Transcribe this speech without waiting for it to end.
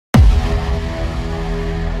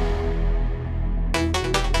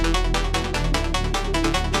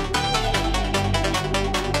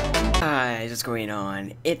going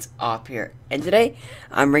on? It's up here, and today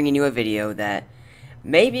I'm bringing you a video that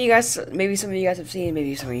maybe some of you guys have seen,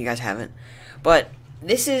 maybe some of you guys haven't. But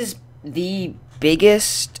this is the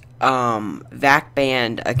biggest VAC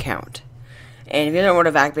banned account, and if you don't know what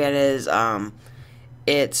a VAC ban is,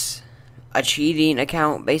 it's a cheating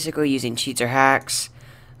account, basically using cheats or hacks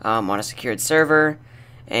on a secured server,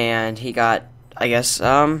 and he got, I guess,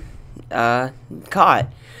 caught.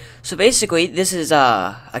 So basically, this is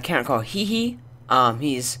a account called Hehe.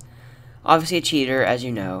 He's obviously a cheater, as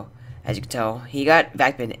you know, as you can tell. He got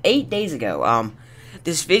VAC banned 8 days ago.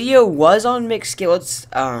 This video was on McSkillet's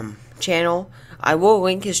channel. I will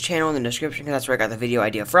link his channel in the description because that's where I got the video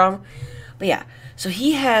idea from. But yeah, so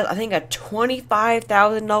he has, I think, a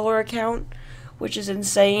 $25,000 account, which is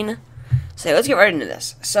insane. So let's get right into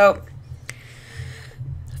this. So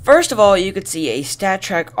first of all, you could see a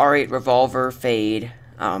StatTrak R8 revolver fade,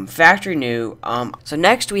 factory new. So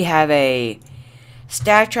next we have a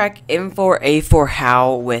StatTrak M4A4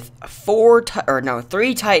 Howl with 3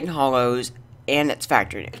 Titan Holos, and it's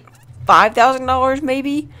factory new. $5,000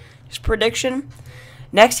 maybe, just prediction.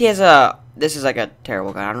 Next he has this is like a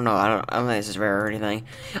terrible gun. I don't think this is rare or anything.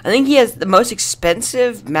 I think he has the most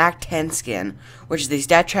expensive Mac 10 skin, which is the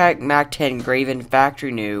StatTrak Mac 10 Graven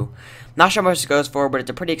factory new. Not sure how much it goes for, but it's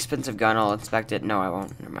a pretty expensive gun. I'll inspect it. No, I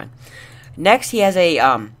won't. Never mind. Next, he has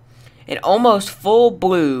an almost full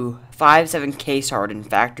blue 5.7 case hardened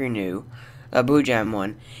factory new, a blue gem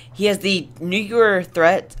one. He has the nuclear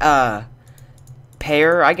threat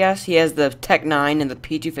pair, I guess. He has the Tech 9 and the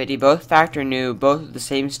P250, both factory new, both with the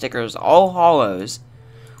same stickers, all holos,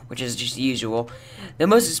 which is just usual. The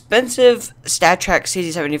most expensive StatTrak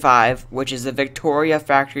CZ75, which is the Victoria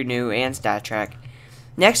factory new and StatTrak.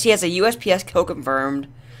 Next, he has a USP-S kill confirmed.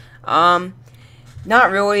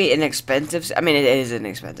 Not really an expensive. I mean, it is an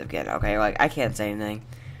expensive gun. Okay, like I can't say anything.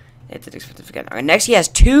 It's an expensive gun. Okay, next, he has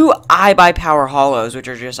 2 iBUYPOWER holos, which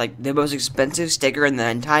are just like the most expensive sticker in the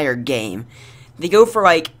entire game. They go for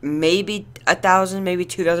like maybe $1,000, maybe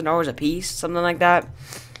 $2,000 a piece, something like that.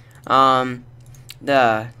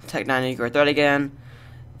 The Tech 9 nuclear threat again.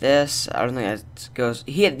 This, I don't think that goes.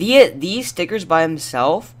 These stickers by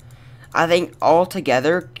himself, I think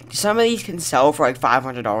altogether, some of these can sell for like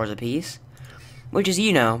 $500 a piece, which is,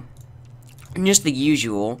 you know, just the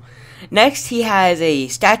usual. Next, he has a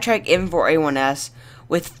StatTrak M4A1S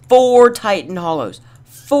with 4 Titan Holos.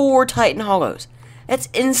 4 Titan Holos. That's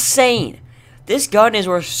insane. This gun is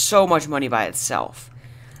worth so much money by itself.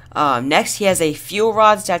 Next, he has a Fuel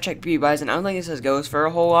Rod StatTrak BB Bison. I don't think this goes for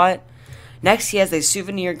a whole lot. Next, he has a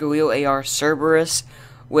Souvenir Galil AR Cerberus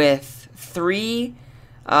with 3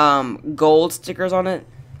 gold stickers on it,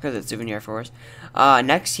 because it's Souvenir, of course.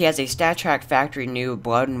 Next, he has a StatTrak factory new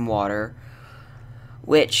Blood and Water,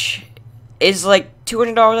 which is like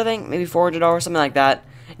 $200, I think, maybe $400, something like that.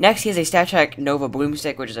 Next, he has a StatTrak Nova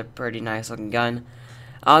Bloomstick, which is a pretty nice looking gun.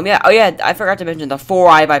 Yeah, oh yeah, I forgot to mention the 4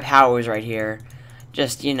 iBUYPOWERs right here.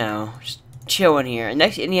 Just, you know, just chilling here. And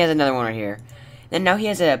next, and he has another one right here. Then now he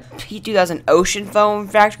has a P2000 Ocean Foam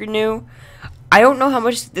factory new. I don't know how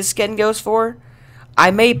much this skin goes for.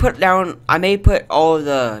 I may put all of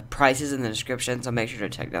the prices in the description, so make sure to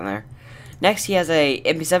check down there. Next, he has a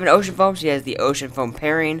MP7 Ocean Foam, so he has the Ocean Foam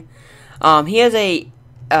pairing. He has a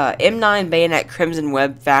M9 Bayonet Crimson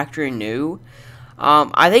Web factory new.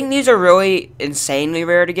 I think these are really insanely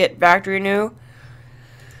rare to get factory new,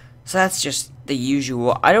 so that's just the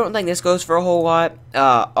usual. I don't think this goes for a whole lot.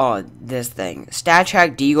 This thing,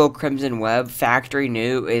 StatTrak Deagle Crimson Web factory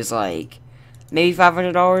new is like maybe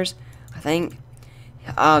 $500, I think.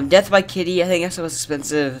 Death by Kitty, I think that's the most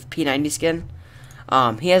expensive P90 skin.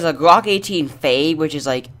 He has a Glock 18 Fade, which is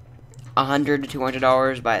like $100 to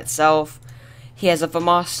 $200 by itself. He has a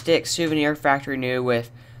FAMAS Styx Souvenir factory new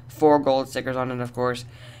with 4 gold stickers on it, of course.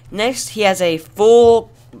 Next, he has a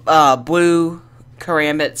full blue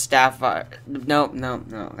Karambit staff. No,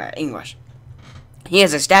 okay, English. He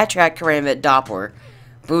has a StatTrak Karambit Doppler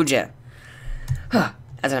blue gem.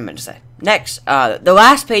 As I meant to say. Next, the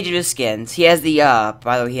last page of his skins, he has the,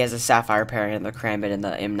 by the way, he has a Sapphire pairing in the Karambit and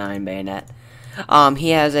the M9 Bayonet. He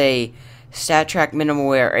has a StatTrak Minimal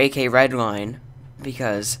Wear AK Redline,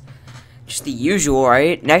 because just the usual,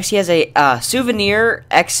 right? Next, he has a Souvenir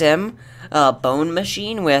XM Bone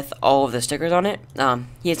Machine with all of the stickers on it.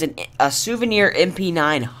 He has a Souvenir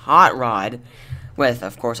MP9 Hot Rod with,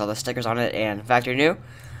 of course, all the stickers on it and factory new.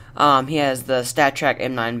 He has the StatTrak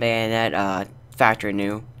M9 Bayonet factory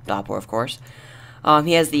new Doppler, of course.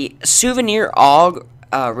 He has the Souvenir AUG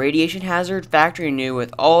Radiation Hazard factory new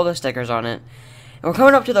with all the stickers on it. And we're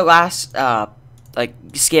coming up to the last like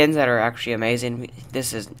skins that are actually amazing. I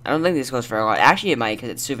don't think this goes for a lot. Actually, it might, because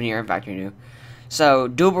it's Souvenir and factory new. So,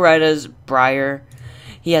 dual Berettas, Briar.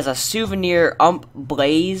 He has a souvenir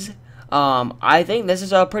Blaze. I think this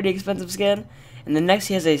is a pretty expensive skin. And then next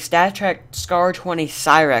he has a StatTrak Scar 20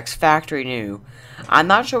 Cyrex factory new. I'm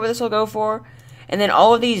not sure what this will go for. And then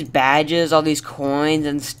all of these badges, all these coins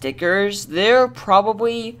and stickers, they could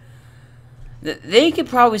probably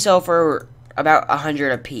sell for about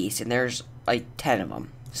 100 a piece, and there's like 10 of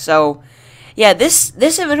them. So, yeah, this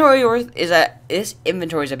inventory is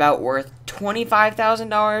about worth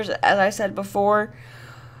 $25,000, as I said before.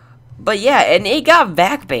 But yeah, and it got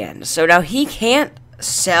vac banned, so now he can't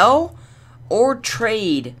sell or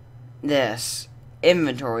trade this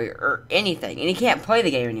inventory or anything, and he can't play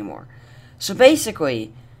the game anymore. So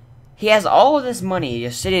basically, he has all of this money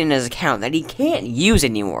just sitting in his account that he can't use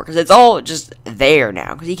anymore, because it's all just there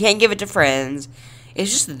now, because he can't give it to friends.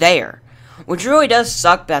 It's just there, which really does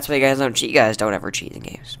suck. That's why you guys don't cheat. You guys don't ever cheat in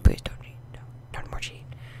games. Please don't cheat. Don't more cheat.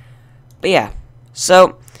 But yeah,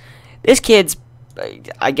 so this kid's,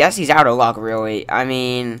 I guess he's out of luck, really. I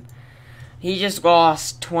mean, he just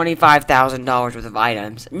lost $25,000 worth of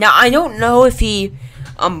items. Now, I don't know if he,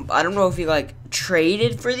 like,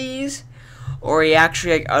 traded for these, or he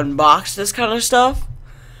actually, like, unboxed this kind of stuff.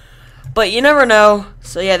 But you never know.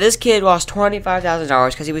 So, yeah, this kid lost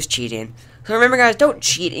 $25,000 because he was cheating. So, remember, guys, don't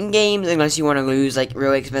cheat in games unless you want to lose, like,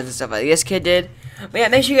 really expensive stuff like this kid did. But, yeah,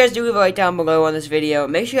 make sure you guys do leave a like down below on this video.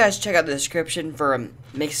 Make sure you guys check out the description for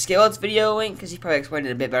Skillet's video link, because he probably explained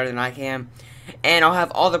it a bit better than I can. And I'll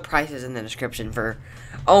have all the prices in the description for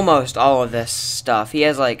almost all of this stuff. He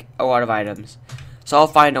has, like, a lot of items. So, I'll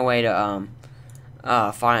find a way to,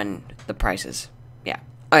 find the prices. Yeah.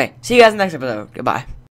 Okay, see you guys in the next episode. Goodbye.